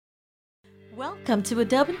Welcome to a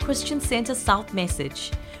Durban Christian Centre South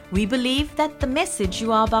message. We believe that the message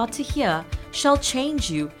you are about to hear shall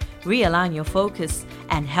change you, realign your focus,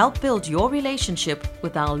 and help build your relationship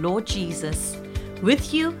with our Lord Jesus.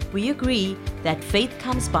 With you, we agree that faith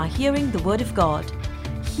comes by hearing the Word of God.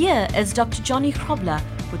 Here is Dr. Johnny Krobler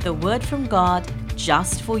with the Word from God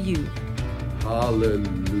just for you.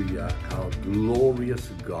 Hallelujah, our glorious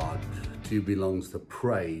God. To you belongs the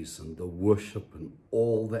praise and the worship and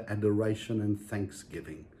all the adoration and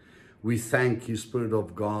thanksgiving. We thank you, Spirit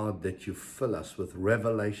of God, that you fill us with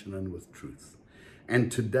revelation and with truth. And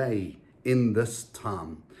today, in this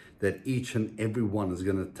time, that each and every one is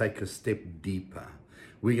going to take a step deeper.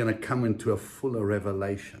 We're going to come into a fuller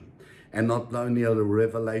revelation. And not only a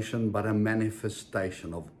revelation, but a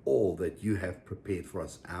manifestation of all that you have prepared for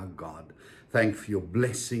us, our God. Thank you for your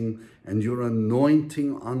blessing and your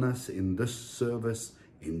anointing on us in this service.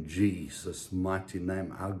 In Jesus' mighty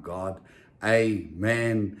name, our God.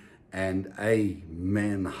 Amen and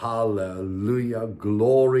amen. Hallelujah.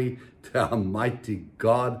 Glory to our mighty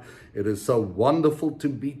God. It is so wonderful to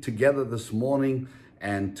be together this morning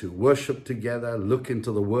and to worship together, look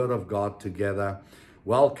into the Word of God together.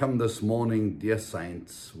 Welcome this morning, dear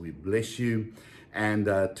saints. We bless you. And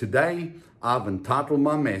today, I've entitled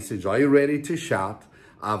my message, are you ready to shout?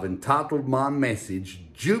 I've entitled my message,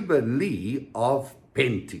 Jubilee of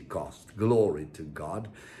Pentecost. Glory to God.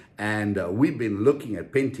 And we've been looking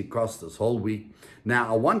at Pentecost this whole week.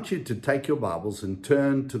 Now, I want you to take your Bibles and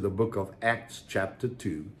turn to the book of Acts chapter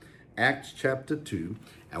 2. Acts chapter 2.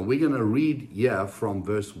 And we're going to read here from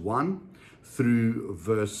verse 1 through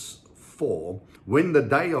verse 4. When the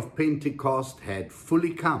day of Pentecost had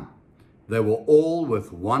fully come, they were all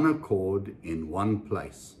with one accord in one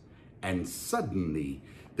place. And suddenly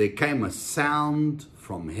there came a sound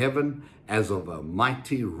from heaven as of a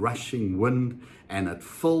mighty rushing wind, and it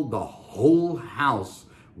filled the whole house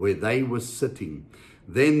where they were sitting.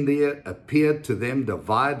 Then there appeared to them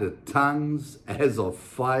divided tongues as of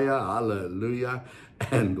fire, hallelujah,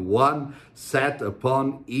 and one sat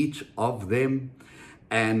upon each of them.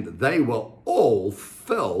 And they were all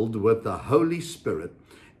filled with the Holy Spirit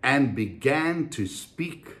and began to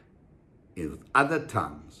speak in other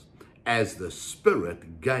tongues as the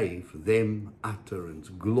Spirit gave them utterance.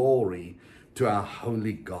 Glory to our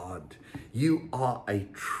holy God. You are a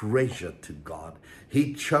treasure to God.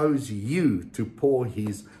 He chose you to pour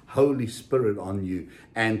His Holy Spirit on you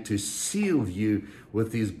and to seal you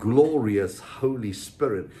with His glorious Holy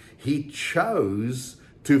Spirit. He chose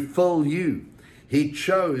to fill you. He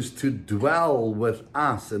chose to dwell with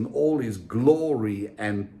us in all His glory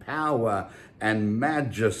and power and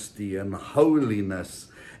majesty and holiness.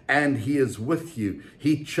 And He is with you.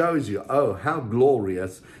 He chose you. Oh, how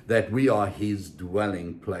glorious that we are His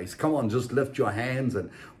dwelling place. Come on, just lift your hands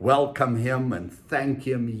and welcome Him and thank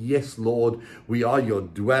Him. Yes, Lord, we are your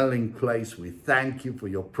dwelling place. We thank you for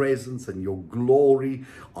your presence and your glory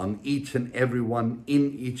on each and every one,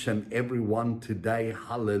 in each and every one today.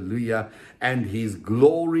 Hallelujah. And His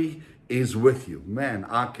glory is with you. Man,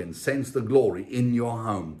 I can sense the glory in your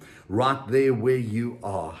home, right there where you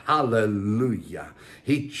are. Hallelujah.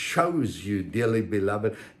 He chose you, dearly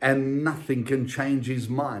beloved, and nothing can change His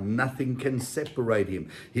mind. Nothing can separate Him.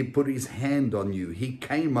 He put His hand on you. He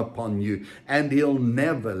came upon you, and He'll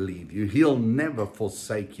never leave you. He'll never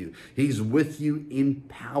forsake you. He's with you in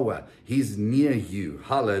power. He's near you.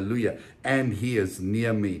 Hallelujah. And He is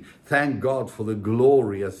near me. Thank God for the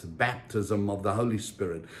glorious baptism of the Holy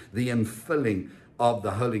Spirit, the infilling of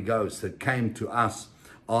the Holy Ghost that came to us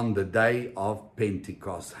on the day of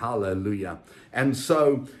Pentecost. Hallelujah. And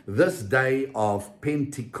so this day of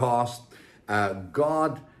Pentecost,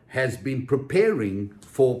 God has been preparing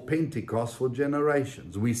for Pentecost for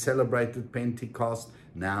generations. We celebrated Pentecost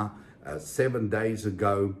now 7 days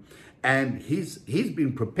ago, and he's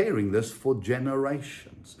been preparing this for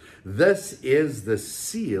generations. This is the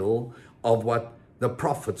seal of what the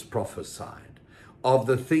prophets prophesied, of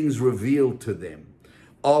the things revealed to them,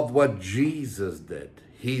 of what Jesus did,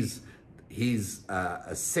 his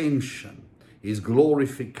ascension, His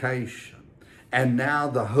glorification. And now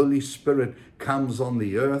the Holy Spirit comes on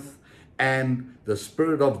the earth, and the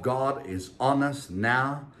Spirit of God is on us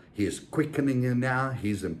now. He is quickening you now.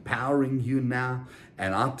 He's empowering you now.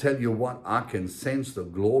 And I'll tell you what, I can sense the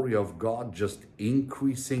glory of God just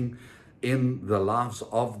increasing in the lives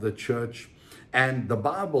of the church. And the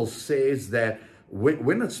Bible says that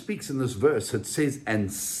when it speaks in this verse, it says,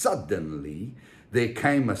 and suddenly there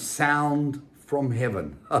came a sound from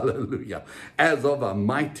heaven, hallelujah, as of a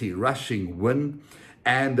mighty rushing wind.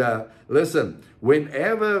 And listen,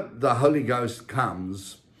 whenever the Holy Ghost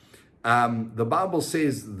comes, the Bible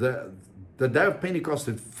says the The day of Pentecost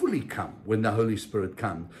had fully come when the Holy Spirit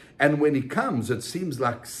comes. And when he comes, it seems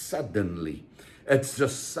like suddenly. It's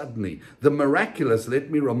just suddenly. The miraculous, let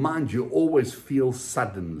me remind you, always feels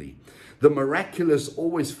suddenly. The miraculous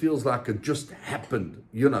always feels like it just happened,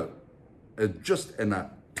 just in a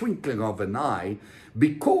twinkling of an eye,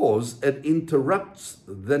 because it interrupts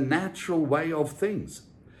the natural way of things.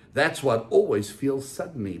 That's what always feels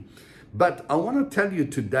suddenly. But I want to tell you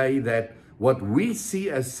today that what we see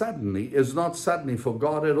as suddenly is not suddenly for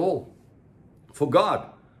God at all. For God,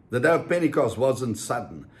 the day of Pentecost wasn't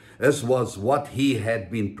sudden. This was what he had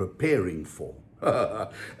been preparing for.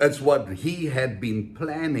 It's what he had been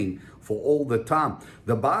planning for all the time.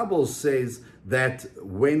 The Bible says that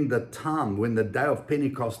when the day of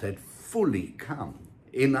Pentecost had fully come,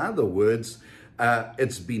 in other words,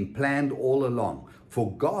 it's been planned all along.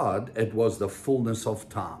 For God, it was the fullness of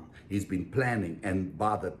time. He's been planning, and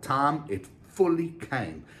by the time it fully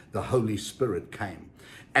came, the Holy Spirit came.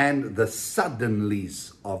 And the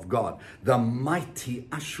suddenlies of God, the mighty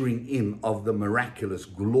ushering in of the miraculous,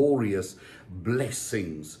 glorious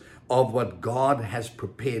blessings of what God has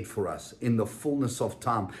prepared for us in the fullness of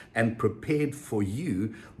time and prepared for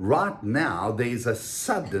you. Right now, there's a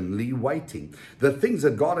suddenly waiting. The things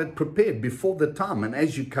that God had prepared before the time, and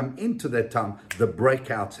as you come into that time, the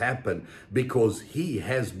breakouts happen because he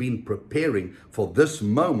has been preparing for this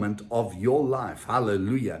moment of your life.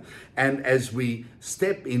 Hallelujah. And as we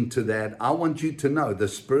step into that, I want you to know the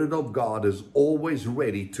Spirit of God is always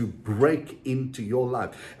ready to break into your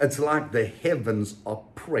life. It's like the heavens are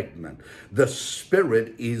pregnant. The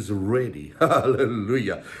Spirit is ready.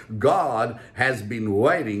 Hallelujah. God has been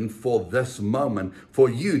waiting for this moment for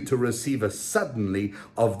you to receive a suddenly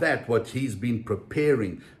of that what he's been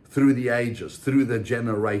preparing through the ages, through the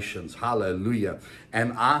generations. Hallelujah.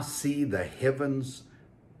 And I see the heavens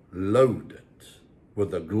loaded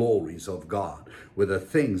with the glories of God, with the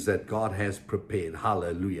things that God has prepared.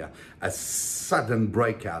 Hallelujah. A sudden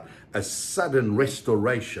breakout, a sudden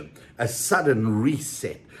restoration, a sudden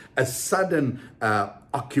reset, a sudden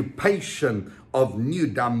occupation of new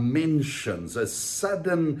dimensions, a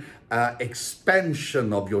sudden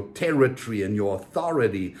expansion of your territory and your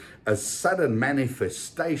authority, a sudden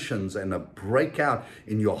manifestations and a breakout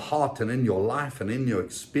in your heart and in your life and in your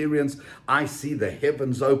experience. I see the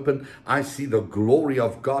heavens open. I see the glory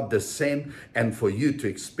of God descend, and for you to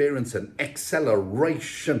experience an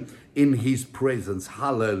acceleration in his presence.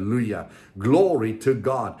 Hallelujah. Glory to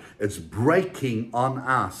God. It's breaking on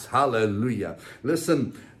us. Hallelujah.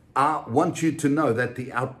 Listen, I want you to know that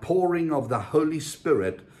the outpouring of the Holy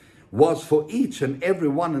Spirit was for each and every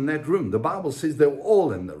one in that room. The Bible says they were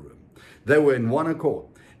all in the room. They were in one accord.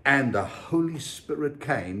 And the Holy Spirit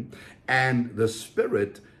came, and the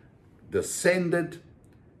Spirit descended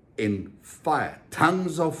in fire.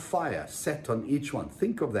 Tongues of fire sat on each one.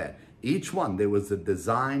 Think of that. Each one, there was a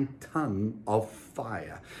designed tongue of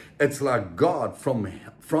fire. It's like God from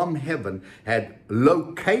heaven had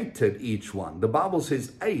located each one. The Bible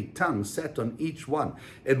says a tongue sat on each one.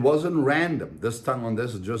 It wasn't random. This tongue on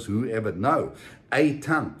this is just whoever. No, a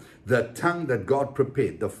tongue. The tongue that God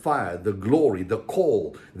prepared, the fire, the glory, the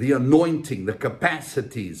call, the anointing, the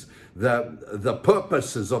capacities, the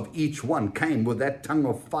purposes of each one came with that tongue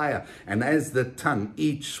of fire. And as the tongue,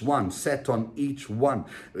 each one sat on each one.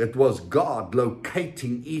 It was God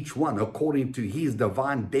locating each one according to his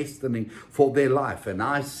divine destiny for their life. And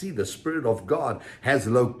I see the Spirit of God has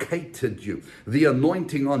located you. The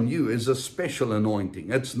anointing on you is a special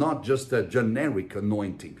anointing. It's not just a generic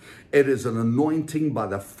anointing. It is an anointing by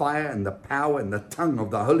the fire and the power and the tongue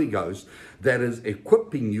of the Holy Ghost that is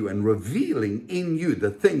equipping you and revealing in you the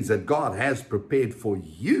things that God has prepared for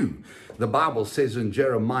you. The Bible says in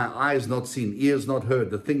Jeremiah, eyes not seen, ears not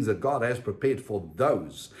heard, the things that God has prepared for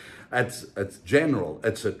those. It's general,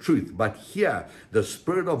 it's a truth. But here, the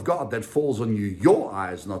Spirit of God that falls on you, your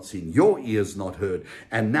eyes not seen, your ears not heard.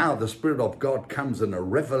 And now the Spirit of God comes in a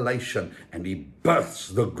revelation, and he births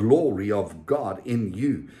the glory of God in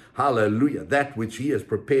you. Hallelujah. That which he has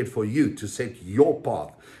prepared for you to set your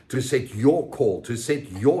path, to set your call, to set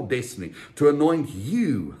your destiny, to anoint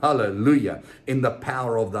you. Hallelujah. In the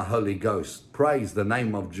power of the Holy Ghost. Praise the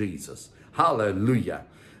name of Jesus. Hallelujah.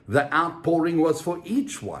 The outpouring was for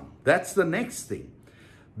each one. That's the next thing.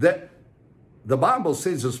 The Bible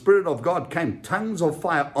says the Spirit of God came, tongues of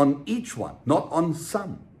fire on each one, not on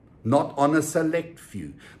some, not on a select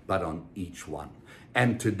few, but on each one.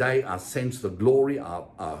 And today I sense the glory. I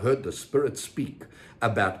heard the Spirit speak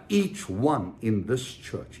about each one in this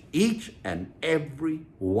church, each and every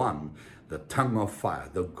one, the tongue of fire,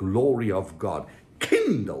 the glory of God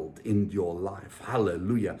kindled in your life,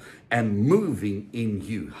 hallelujah, and moving in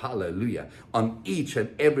you, hallelujah, on each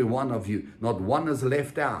and every one of you. Not one is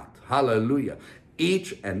left out, hallelujah.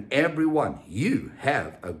 Each and every one, you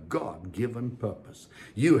have a God-given purpose.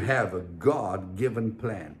 You have a God-given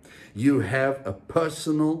plan. You have a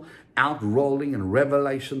personal outrolling and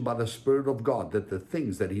revelation by the Spirit of God that the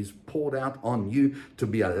things that He's poured out on you to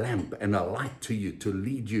be a lamp and a light to you, to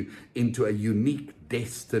lead you into a unique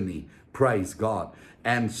destiny. Praise God.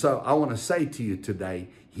 And so I want to say to you today,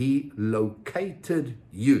 He located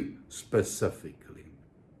you specifically.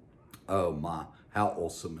 Oh my, how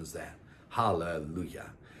awesome is that?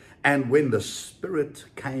 Hallelujah. And when the Spirit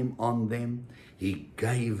came on them, He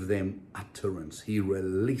gave them utterance. He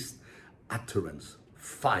released utterance,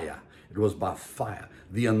 fire. It was by fire.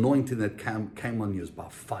 The anointing that came on you is by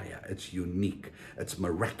fire. It's unique. It's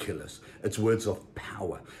miraculous. It's words of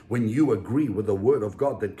power. When you agree with the word of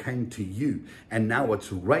God that came to you, and now it's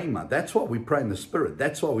Rhema. That's why we pray in the Spirit.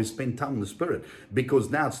 That's why we spend time in the Spirit. Because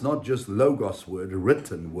now it's not just Logos word,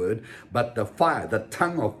 written word, but the fire, the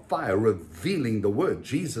tongue of fire revealing the word.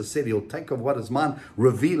 Jesus said He'll take of what is mine,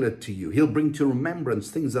 reveal it to you. He'll bring to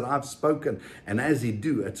remembrance things that I've spoken. And as He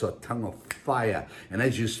do, it's a tongue of fire. And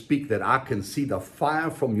as you speak that, I can see the fire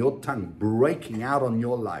from your tongue breaking out on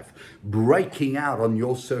your life, breaking out on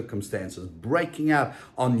your circumstances, breaking out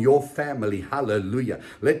on your family. Hallelujah.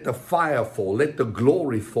 Let the fire fall. Let the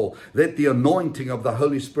glory fall. Let the anointing of the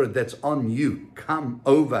Holy Spirit that's on you come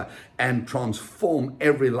over and transform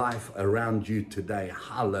every life around you today.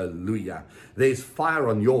 Hallelujah. There's fire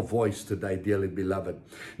on your voice today, dearly beloved.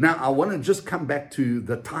 Now, I want to just come back to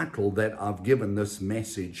the title that I've given this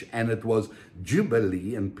message, and it was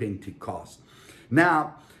Jubilee and Pentecost.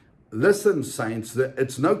 Now, listen, saints, that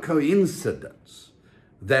it's no coincidence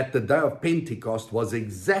that the day of Pentecost was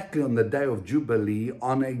exactly on the day of Jubilee,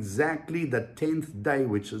 on exactly the 10th day,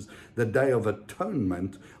 which is the day of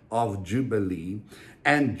atonement of Jubilee.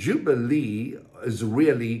 And Jubilee is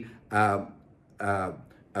really a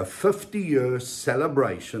 50-year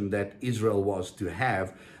celebration that Israel was to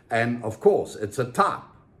have. And of course, it's a type,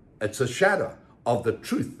 it's a shadow of the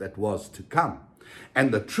truth that was to come.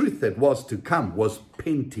 And the truth that was to come was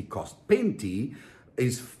Pentecost. Penti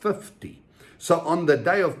is 50. So on the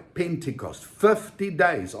day of Pentecost, 50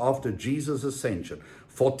 days after Jesus' ascension,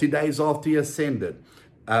 40 days after He ascended,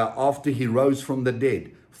 after He rose from the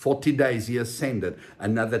dead, 40 days He ascended,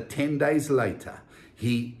 another 10 days later,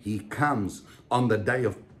 He comes on the day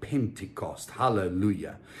of Pentecost.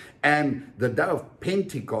 Hallelujah. And the day of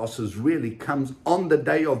Pentecost really comes on the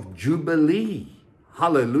day of Jubilee.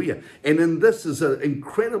 Hallelujah. And in this is an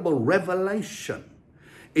incredible revelation.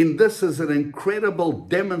 In this is an incredible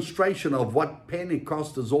demonstration of what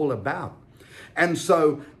Pentecost is all about. And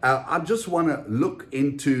so I just want to look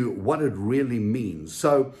into what it really means.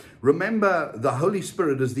 So remember, the Holy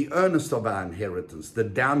Spirit is the earnest of our inheritance, the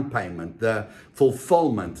down payment, the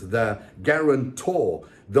fulfillment, the guarantor,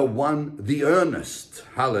 the one, the earnest,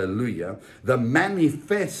 hallelujah, the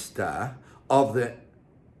manifester of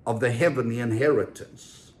the heavenly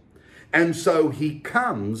inheritance. And so He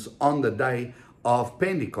comes on the day of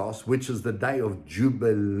Pentecost, which is the day of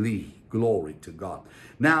Jubilee. Glory to God.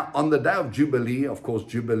 Now, on the day of Jubilee, of course,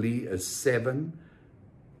 Jubilee is 7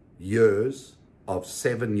 years of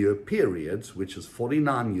 7-year periods, which is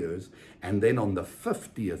 49 years. And then on the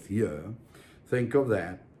 50th year, think of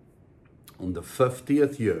that, on the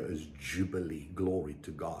 50th year is Jubilee. Glory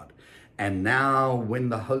to God. And now when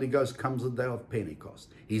the Holy Ghost comes on the day of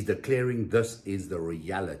Pentecost, He's declaring this is the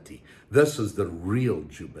reality. This is the real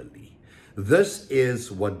Jubilee. This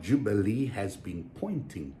is what Jubilee has been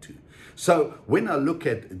pointing to. So when I look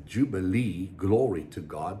at Jubilee, glory to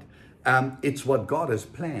God, it's what God has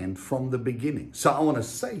planned from the beginning. So I want to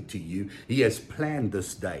say to you, He has planned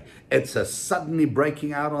this day. It's a suddenly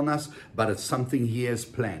breaking out on us, but it's something He has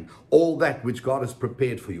planned. All that which God has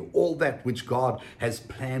prepared for you, all that which God has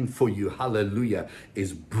planned for you, hallelujah,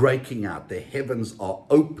 is breaking out. The heavens are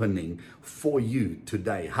opening for you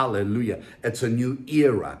today. Hallelujah. It's a new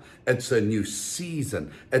era. It's a new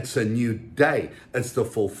season. It's a new day. It's the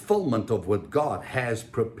fulfillment of what God has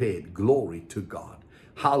prepared. Glory to God.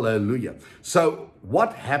 Hallelujah. So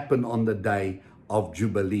what happened on the day of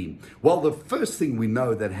Jubilee? Well, the first thing we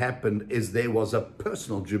know that happened is there was a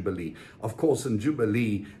personal Jubilee. Of course, in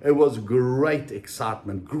Jubilee, it was great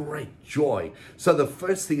excitement, great joy. So the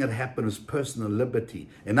first thing that happened was personal liberty.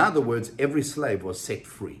 In other words, every slave was set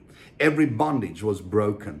free. Every bondage was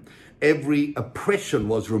broken. Every oppression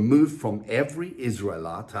was removed from every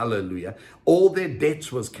Israelite. Hallelujah. All their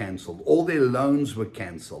debts was canceled. All their loans were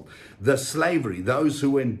canceled. The slavery, those who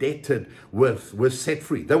were indebted were set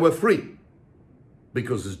free. They were free.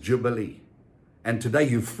 because it's Jubilee. And today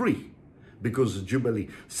you're free because of Jubilee.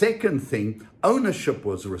 Second thing, ownership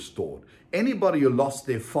was restored. Anybody who lost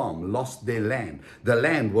their farm, lost their land, the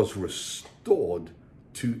land was restored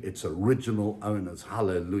to its original owners.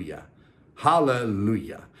 Hallelujah.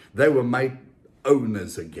 Hallelujah. They were made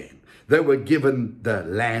owners again. They were given the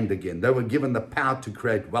land again. They were given the power to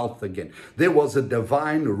create wealth again. There was a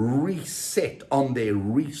divine reset on their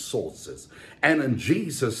resources. And in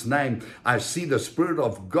Jesus' name, I see the Spirit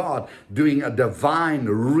of God doing a divine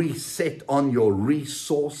reset on your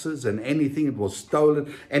resources, and anything that was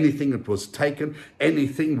stolen, anything that was taken,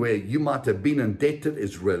 anything where you might have been indebted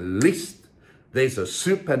is released. There's a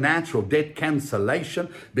supernatural debt cancellation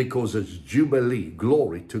because it's Jubilee.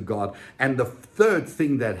 Glory to God. And the third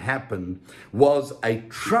thing that happened was a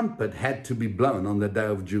trumpet had to be blown on the day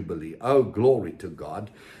of Jubilee. Oh, glory to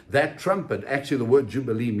God. That trumpet, actually the word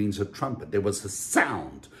Jubilee means a trumpet. There was a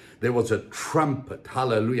sound. There was a trumpet,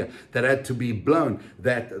 hallelujah, that had to be blown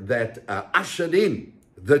that ushered in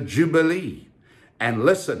the Jubilee. And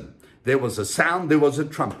listen, there was a sound, there was a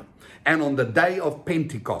trumpet. And on the day of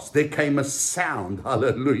Pentecost, there came a sound,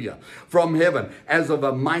 hallelujah, from heaven as of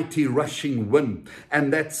a mighty rushing wind.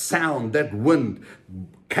 And that sound, that wind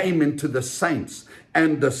came into the saints.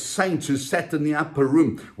 And the saints who sat in the upper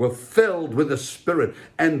room were filled with the Spirit.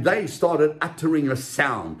 And they started uttering a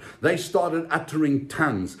sound. They started uttering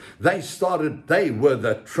tongues. They were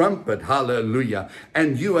the trumpet, hallelujah.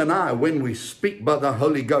 And you and I, when we speak by the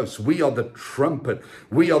Holy Ghost, we are the trumpet.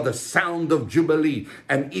 We are the sound of Jubilee.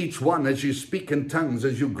 And each one, as you speak in tongues,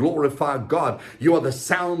 as you glorify God, you are the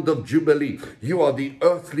sound of Jubilee. You are the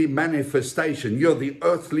earthly manifestation. You're the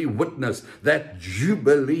earthly witness that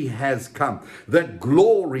Jubilee has come. That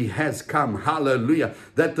glory has come, hallelujah,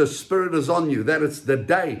 that the Spirit is on you, that it's the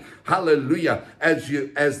day, hallelujah,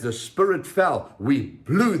 as the Spirit fell, we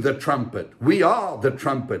blew the trumpet. We are the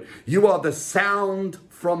trumpet. You are the sound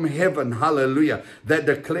from heaven, hallelujah, that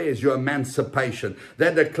declares your emancipation,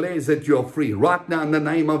 that declares that you're free. Right now, in the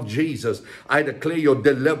name of Jesus, I declare your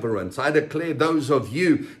deliverance. I declare those of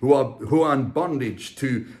you who are in bondage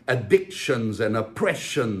to addictions and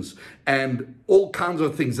oppressions and all kinds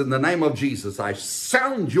of things. In the name of Jesus, I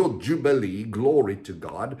sound your Jubilee, glory to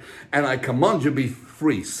God, and I command you to be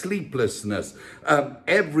free. Sleeplessness,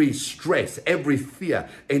 every stress, every fear.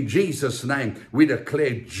 In Jesus' name, we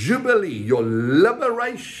declare Jubilee, your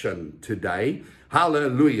liberation today.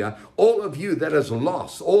 Hallelujah. All of you that has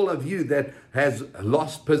lost, all of you that has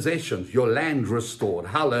lost possessions, your land restored.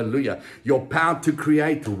 Hallelujah. Your power to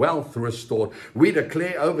create wealth restored. We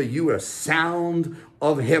declare over you a sound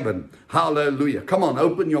of heaven. Hallelujah. Come on,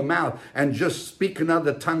 open your mouth and just speak in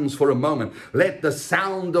other tongues for a moment. Let the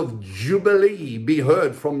sound of Jubilee be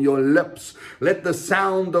heard from your lips. Let the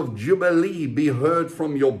sound of Jubilee be heard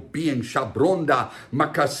from your being. Shabronda,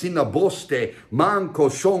 Makasina Boste, Manko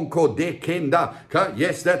Shonko De Kenda.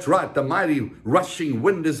 Yes, that's right. The mighty rushing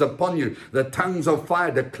wind is upon you. The tongues of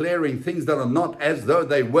fire declaring things that are not as though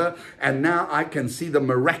they were. And now I can see the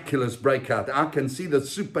miraculous breakout. I can see the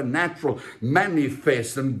supernatural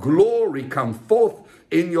manifest and glory come forth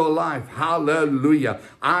in your life. Hallelujah.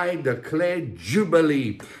 I declare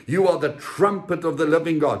Jubilee. You are the trumpet of the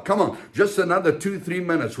living God. Come on, just another 2-3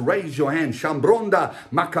 minutes. Raise your hand. Shambronda,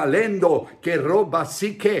 Makalendo, Keroba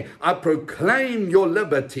Sike. I proclaim your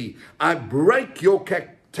liberty. I break your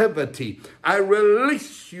captivity. I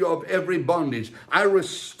release you of every bondage. I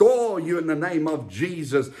restore you in the name of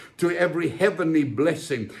Jesus to every heavenly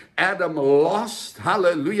blessing. Adam lost,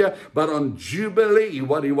 hallelujah, but on Jubilee,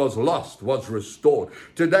 what he was lost was restored.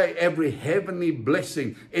 Today, every heavenly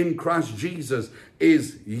blessing in Christ Jesus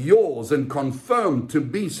is yours and confirmed to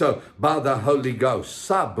be so by the Holy Ghost.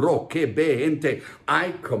 I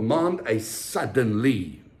command a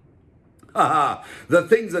suddenly. The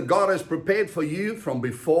things that God has prepared for you from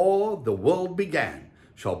before the world began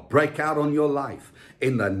shall break out on your life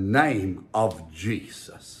in the name of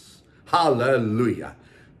Jesus. Hallelujah.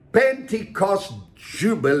 Pentecost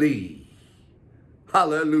Jubilee.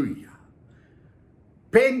 Hallelujah.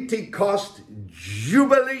 Pentecost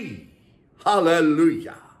Jubilee.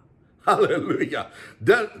 Hallelujah. Hallelujah.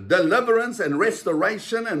 Deliverance and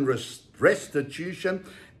restoration and restitution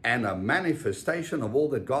and a manifestation of all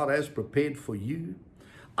that God has prepared for you.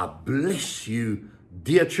 I bless you,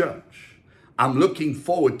 dear church. I'm looking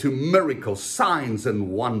forward to miracles, signs, and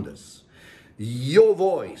wonders. Your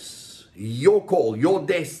voice, your call, your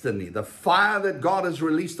destiny, the fire that God has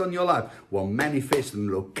released on your life will manifest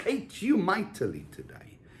and locate you mightily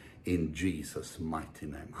today in Jesus' mighty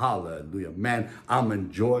name. Hallelujah. Man, I'm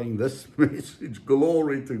enjoying this message.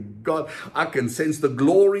 Glory to God. I can sense the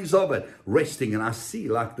glories of it resting, and I see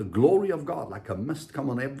like the glory of God, like a mist come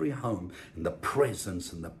on every home, and the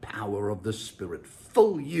presence and the power of the Spirit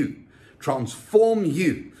fill you, transform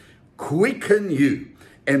you, quicken you,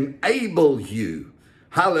 enable you.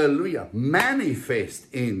 Hallelujah.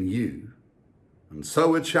 Manifest in you. And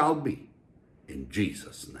so it shall be in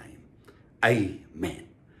Jesus' name. Amen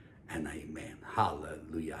and amen.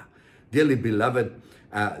 Hallelujah. Dearly beloved,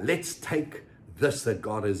 let's take this that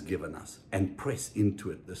God has given us and press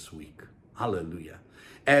into it this week. Hallelujah.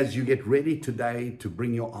 As you get ready today to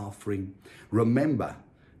bring your offering, remember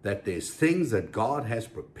that there's things that God has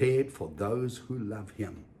prepared for those who love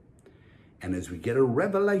him. And as we get a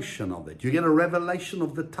revelation of it, you get a revelation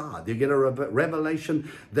of the tithe, you get a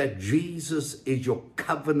revelation that Jesus is your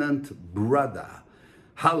covenant brother.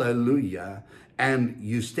 Hallelujah. And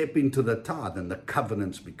you step into the tithe and the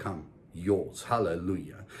covenants become yours.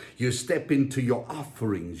 Hallelujah. You step into your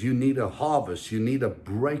offerings. You need a harvest. You need a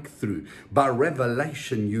breakthrough. By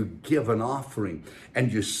revelation, you give an offering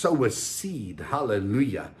and you sow a seed.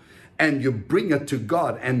 Hallelujah. And you bring it to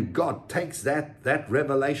God, and God takes that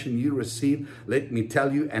revelation you receive, let me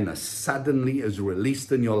tell you, and a suddenly is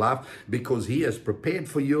released in your life because he has prepared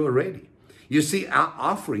for you already. You see, our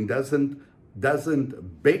offering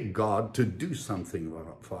doesn't beg God to do something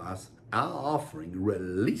for us. Our offering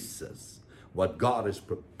releases what God has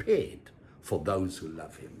prepared for those who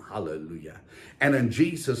love him. Hallelujah. And in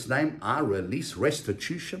Jesus' name, I release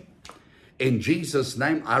restitution. In Jesus'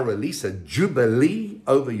 name, I release a jubilee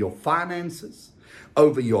over your finances,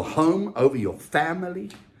 over your home, over your family.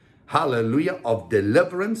 Hallelujah. Of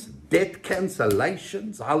deliverance, debt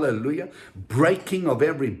cancellations. Hallelujah. Breaking of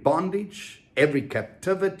every bondage, every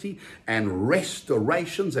captivity, and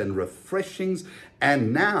restorations and refreshings.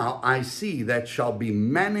 And now I see that shall be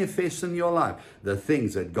manifest in your life, the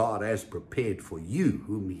things that God has prepared for you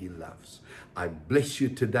whom he loves. I bless you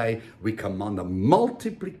today. We command a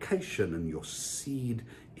multiplication in your seed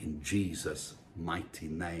in Jesus' mighty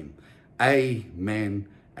name. Amen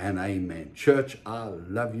and amen. Church, I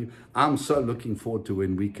love you. I'm so looking forward to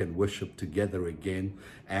when we can worship together again.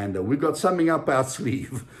 And we've got something up our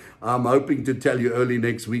sleeve. I'm hoping to tell you early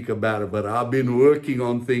next week about it, but I've been working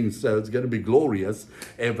on things, so it's going to be glorious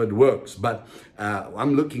if it works. But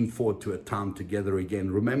I'm looking forward to a time together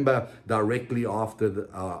again. Remember, directly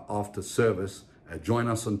after service, join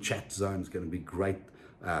us on Chat Zone. It's going to be great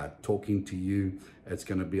talking to you. It's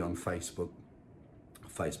going to be on Facebook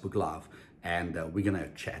Live. And we're going to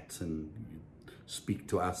have chats and speak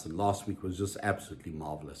to us. And last week was just absolutely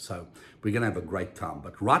marvelous. So we're going to have a great time.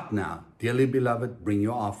 But right now, dearly beloved, bring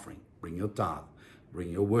your offering, bring your tithe, bring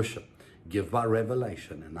your worship, give by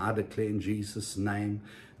revelation. And I declare in Jesus' name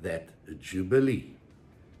that Jubilee,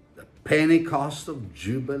 the Pentecost of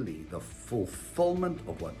Jubilee, the fulfillment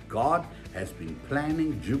of what God has been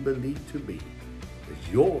planning Jubilee to be, is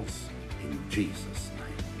yours in Jesus'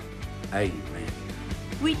 name. Amen.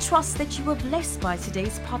 We trust that you were blessed by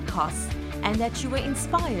today's podcast and that you were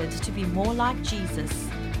inspired to be more like Jesus.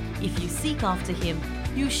 If you seek after him,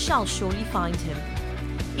 you shall surely find him.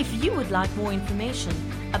 If you would like more information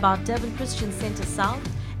about Durban Christian Center South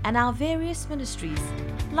and our various ministries,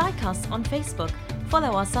 like us on Facebook,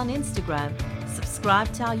 follow us on Instagram,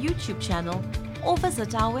 subscribe to our YouTube channel, or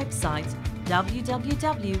visit our website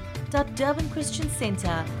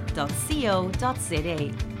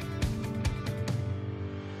www.durbanchristiancenter.co.za.